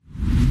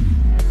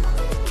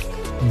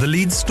The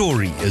lead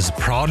story is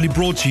proudly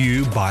brought to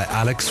you by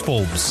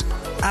Alexforbes.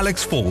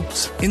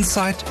 Alexforbes,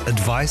 insight,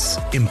 advice,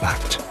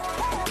 impact.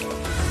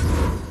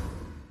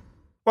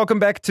 Welcome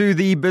back to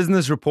the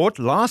Business Report.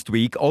 Last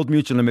week, Old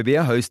Mutual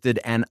Namibia hosted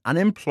an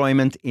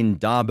unemployment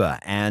Indaba.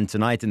 And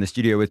tonight in the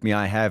studio with me,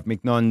 I have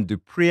Mignon Du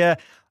Preez,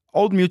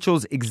 Old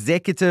Mutual's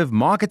Executive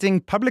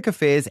Marketing, Public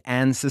Affairs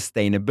and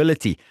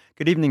Sustainability.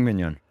 Good evening,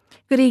 Mignon.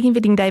 Good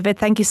evening, David.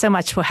 Thank you so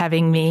much for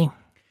having me.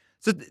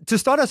 So to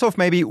start us off,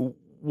 maybe,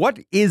 what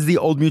is the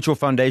Old Mutual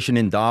Foundation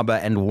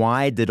Indaba and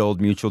why did Old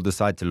Mutual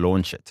decide to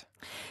launch it?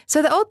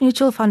 So the Old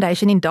Mutual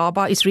Foundation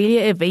Indaba is really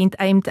an event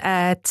aimed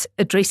at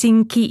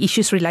addressing key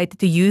issues related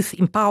to youth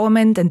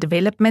empowerment and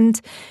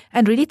development,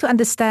 and really to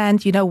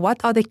understand,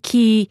 what are the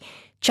key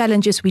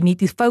challenges we need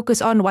to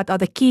focus on, what are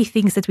the key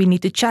things that we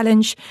need to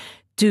challenge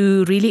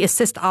to really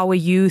assist our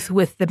youth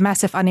with the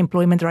massive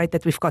unemployment rate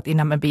that we've got in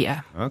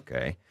Namibia.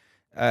 Okay.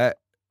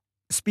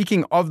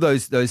 Speaking of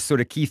those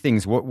sort of key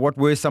things, what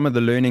were some of the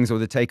learnings or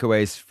the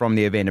takeaways from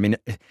the event? I mean,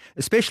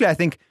 especially I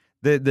think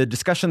the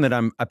discussion that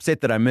I'm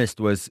upset that I missed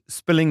was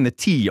spilling the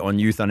tea on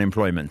youth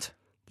unemployment.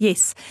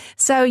 Yes.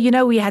 So,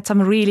 we had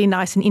some really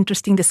nice and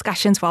interesting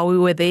discussions while we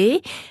were there,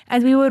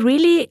 and we were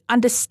really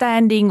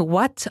understanding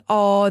what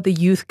are the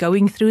youth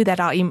going through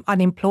that are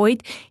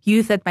unemployed,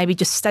 youth that maybe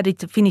just studied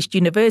to finish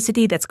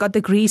university, that's got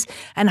degrees,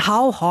 and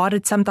how hard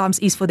it sometimes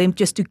is for them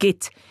just to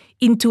get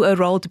into a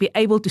role to be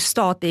able to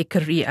start their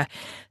career.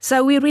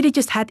 So we really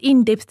just had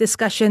in-depth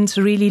discussions,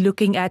 really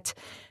looking at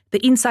the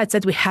insights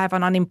that we have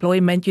on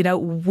unemployment,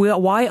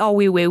 why are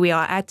we where we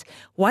are at,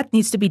 what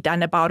needs to be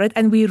done about it.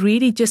 And we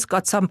really just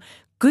got some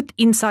good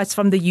insights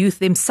from the youth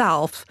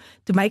themselves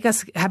to make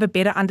us have a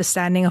better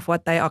understanding of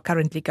what they are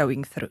currently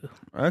going through.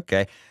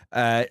 Okay.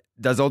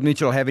 Does Old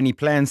Mutual have any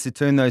plans to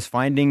turn those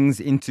findings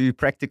into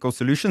practical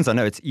solutions? I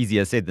know it's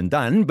easier said than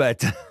done,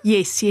 but...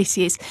 Yes.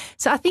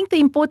 So I think the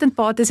important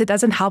part is it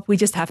doesn't help we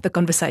just have the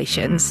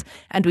conversations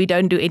and we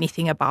don't do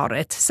anything about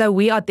it. So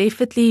we are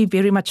definitely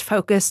very much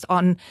focused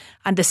on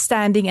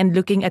understanding and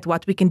looking at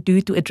what we can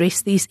do to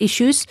address these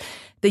issues.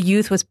 The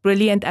youth was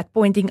brilliant at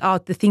pointing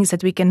out the things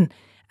that we can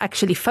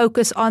actually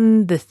focus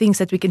on, the things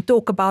that we can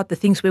talk about, the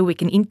things where we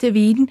can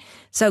intervene.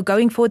 So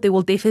going forward, there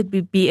will definitely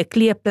be a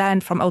clear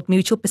plan from Old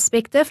Mutual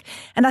perspective.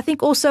 And I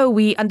think also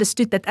we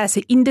understood that as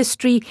an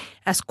industry,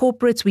 as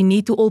corporates, we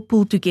need to all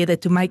pull together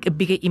to make a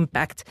bigger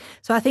impact.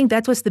 So I think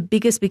that was the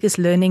biggest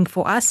learning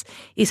for us,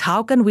 is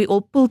how can we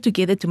all pull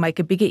together to make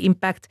a bigger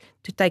impact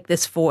to take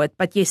this forward.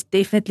 But yes,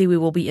 definitely we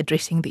will be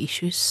addressing the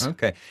issues.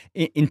 Okay.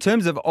 In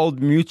terms of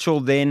Old Mutual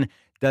then,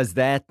 does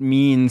that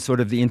mean sort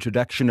of the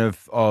introduction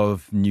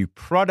of new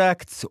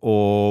products,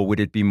 or would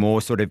it be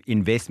more sort of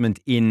investment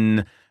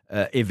in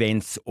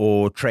events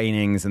or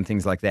trainings and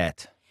things like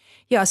that?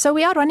 Yeah, so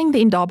we are running the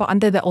Indaba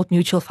under the Old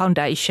Mutual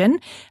Foundation,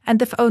 and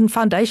the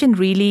foundation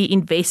really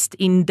invests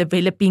in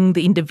developing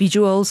the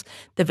individuals,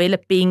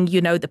 developing,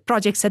 the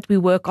projects that we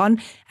work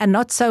on, and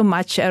not so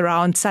much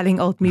around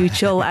selling Old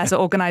Mutual as an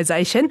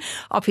organization.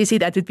 Obviously,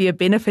 that would be a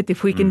benefit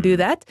if we can do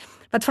that.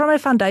 But from a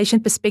foundation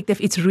perspective,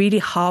 it's really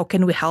how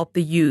can we help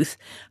the youth?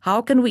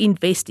 How can we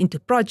invest into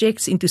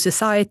projects, into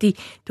society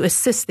to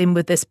assist them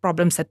with these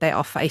problems that they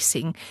are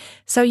facing?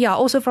 So yeah,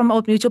 also from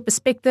Old Mutual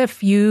perspective,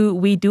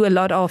 we do a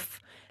lot of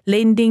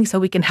lending, so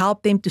we can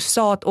help them to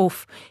start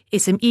off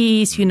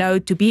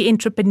SMEs, to be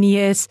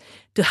entrepreneurs,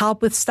 to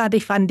help with study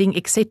funding,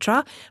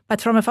 etc. But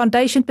from a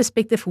foundation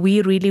perspective,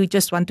 we really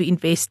just want to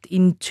invest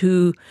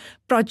into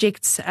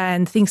projects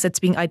and things that's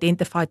being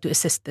identified to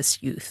assist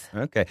this youth.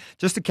 Okay.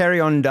 Just to carry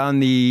on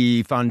down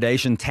the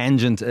foundation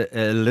tangent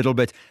a little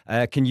bit,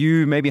 can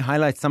you maybe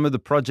highlight some of the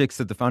projects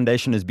that the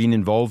foundation has been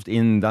involved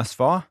in thus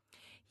far?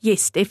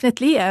 Yes,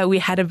 definitely. We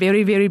had a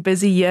very, very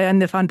busy year in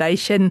the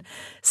foundation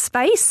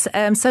space.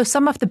 So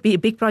some of the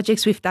big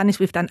projects we've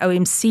done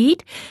OM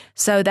Seed.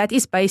 So that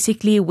is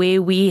basically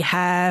where we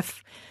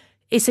have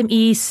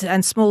SMEs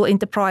and small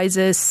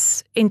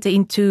enterprises enter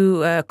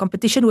into a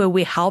competition where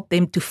we help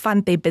them to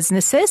fund their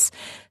businesses.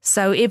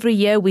 So every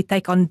year we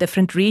take on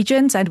different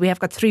regions, and we have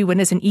got 3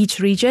 winners in each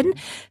region.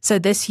 So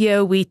this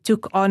year we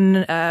took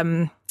on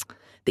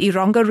the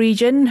Ironga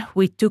region,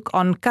 we took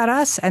on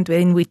Karas, and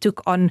then we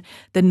took on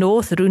the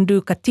North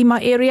Rundu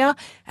Katima area,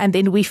 and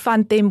then we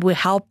fund them, we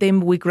help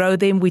them, we grow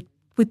them, we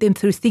put them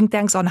through think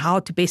tanks on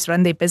how to best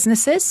run their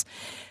businesses.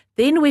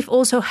 Then we've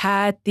also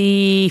had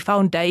the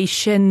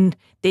Foundation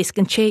Desk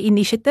and Chair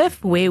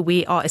initiative, where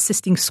we are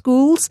assisting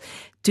schools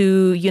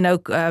to,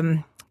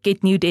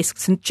 get new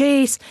desks and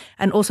chairs,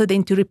 and also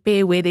then to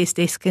repair where there's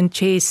desks and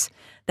chairs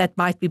that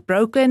might be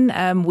broken.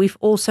 We've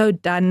also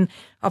done,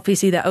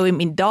 obviously, the OM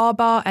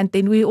Indaba, and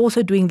then we're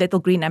also doing Little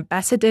Green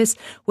Ambassadors,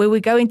 where we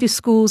go into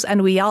schools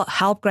and we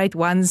help grade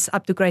 1s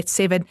up to grade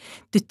 7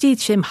 to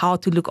teach them how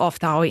to look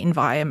after our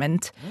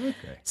environment.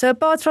 Okay. So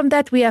apart from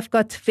that, we have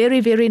got very,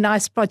 very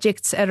nice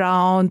projects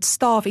around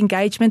staff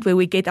engagement, where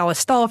we get our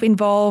staff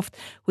involved,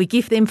 we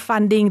give them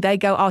funding, they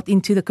go out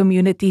into the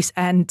communities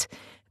and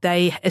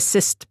they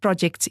assist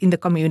projects in the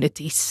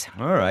communities.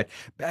 All right.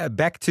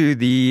 Back to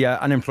the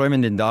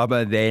Unemployment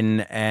Indaba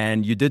then,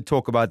 and you did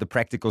talk about the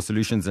practical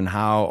solutions and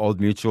how Old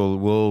Mutual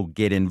will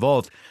get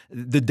involved.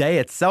 The day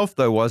itself,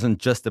 though, wasn't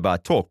just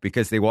about talk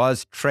because there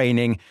was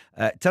training.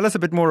 Tell us a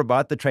bit more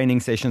about the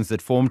training sessions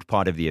that formed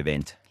part of the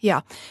event.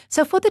 Yeah.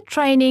 So for the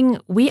training,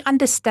 we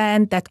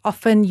understand that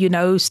often,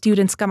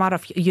 students come out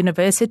of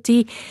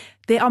university.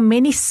 There are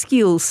many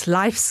skills,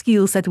 life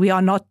skills that we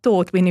are not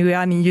taught when we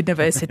are in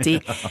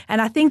university. And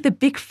I think the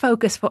big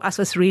focus for us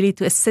was really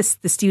to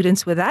assist the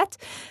students with that.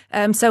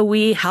 So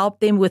we help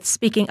them with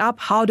speaking up.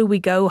 How do we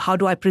go? How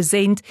do I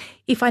present?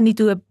 If I need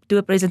to do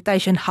a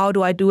presentation, how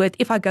do I do it?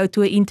 If I go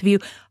to an interview,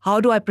 how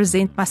do I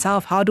present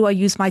myself? How do I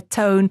use my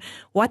tone?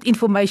 What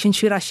information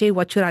should I share?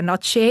 What should I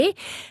not share?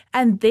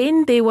 And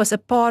then there was a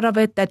part of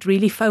it that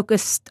really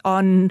focused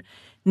on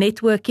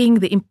networking,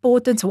 the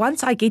importance.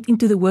 Once I get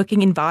into the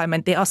working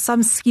environment, there are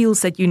some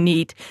skills that you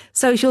need.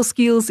 Social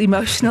skills,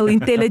 emotional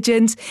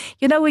intelligence.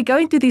 We go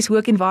into this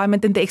work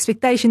environment and the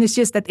expectation is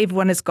just that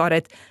everyone has got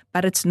it,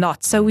 but it's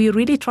not. So we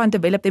really try and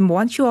develop them.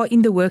 Once you are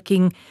in the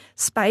working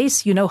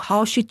space,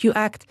 how should you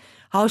act?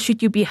 How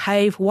should you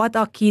behave? What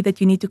are key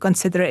that you need to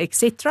consider,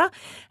 etc.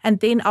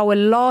 And then our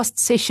last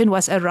session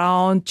was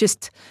around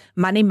just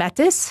money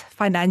matters,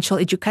 financial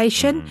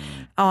education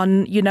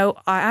on,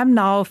 I am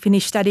now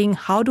finished studying.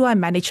 How do I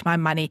manage my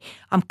money?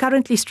 I'm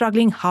currently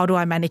struggling. How do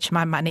I manage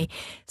my money?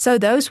 So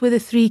those were the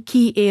three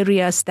key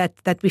areas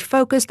that we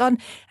focused on.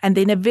 And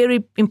then a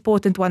very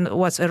important one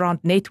was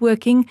around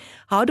networking.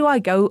 How do I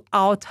go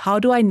out? How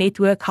do I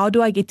network? How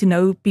do I get to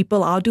know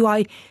people? How do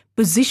I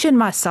position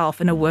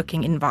myself in a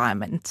working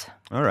environment?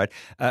 All right.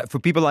 For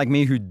people like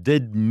me who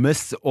did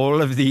miss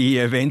all of the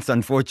events,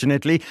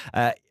 unfortunately,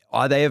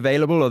 are they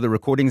available? Are the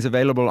recordings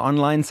available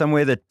online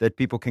somewhere that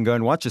people can go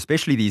and watch?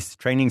 Especially these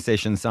training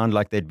sessions sound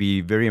like they'd be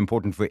very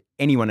important for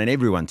anyone and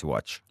everyone to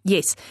watch.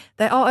 Yes,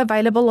 they are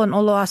available on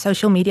all our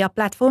social media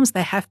platforms.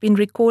 They have been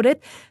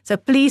recorded. So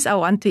please, I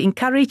want to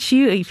encourage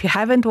you, if you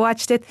haven't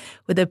watched it,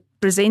 with the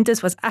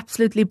presenters was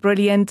absolutely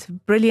brilliant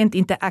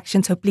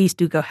interaction. So please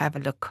do go have a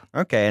look.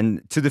 Okay,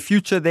 and to the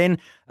future then,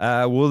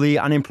 will the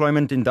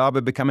Unemployment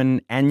Indaba become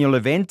an annual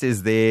event?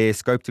 Is there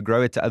scope to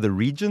grow it to other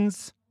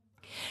regions?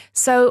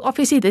 So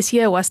obviously this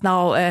year was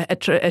now a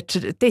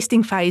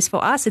testing phase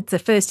for us. It's the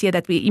first year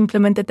that we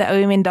implemented the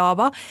OM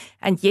Indaba.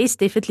 And yes,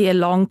 definitely a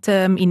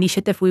long-term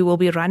initiative we will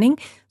be running.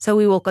 So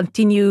we will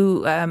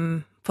continue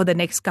for the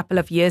next couple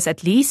of years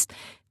at least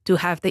to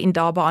have the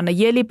Indaba on a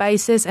yearly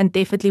basis. And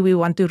definitely we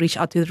want to reach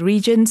out to the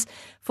regions.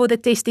 For the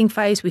testing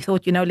phase, we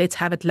thought, let's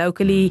have it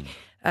locally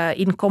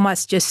in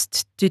Khomas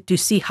just to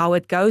see how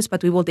it goes.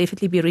 But we will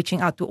definitely be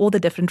reaching out to all the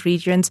different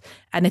regions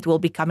and it will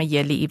become a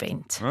yearly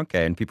event.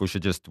 Okay, and people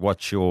should just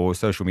watch your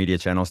social media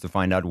channels to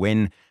find out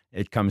when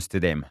it comes to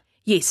them.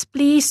 Yes,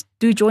 please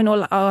do join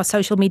all our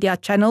social media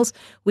channels.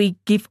 We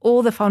give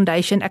all the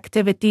foundation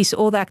activities,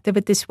 all the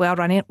activities we are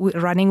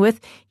running with,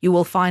 you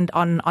will find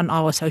on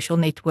our social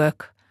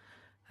network.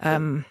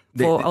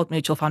 For Old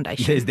Mutual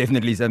Foundation. There's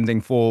definitely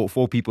something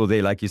for people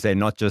there, like you say,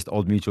 not just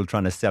Old Mutual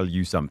trying to sell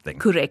you something.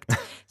 Correct.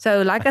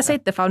 So like I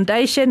said, the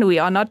foundation, we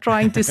are not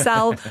trying to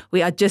sell.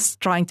 We are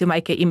just trying to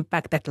make an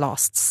impact that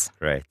lasts.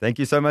 Great. Thank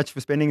you so much for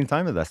spending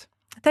time with us.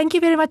 Thank you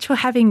very much for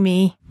having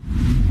me.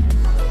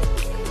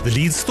 The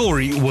lead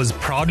story was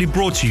proudly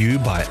brought to you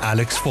by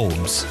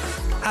Alexforbes.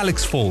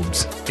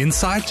 Alexforbes,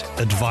 insight,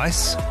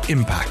 advice,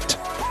 impact.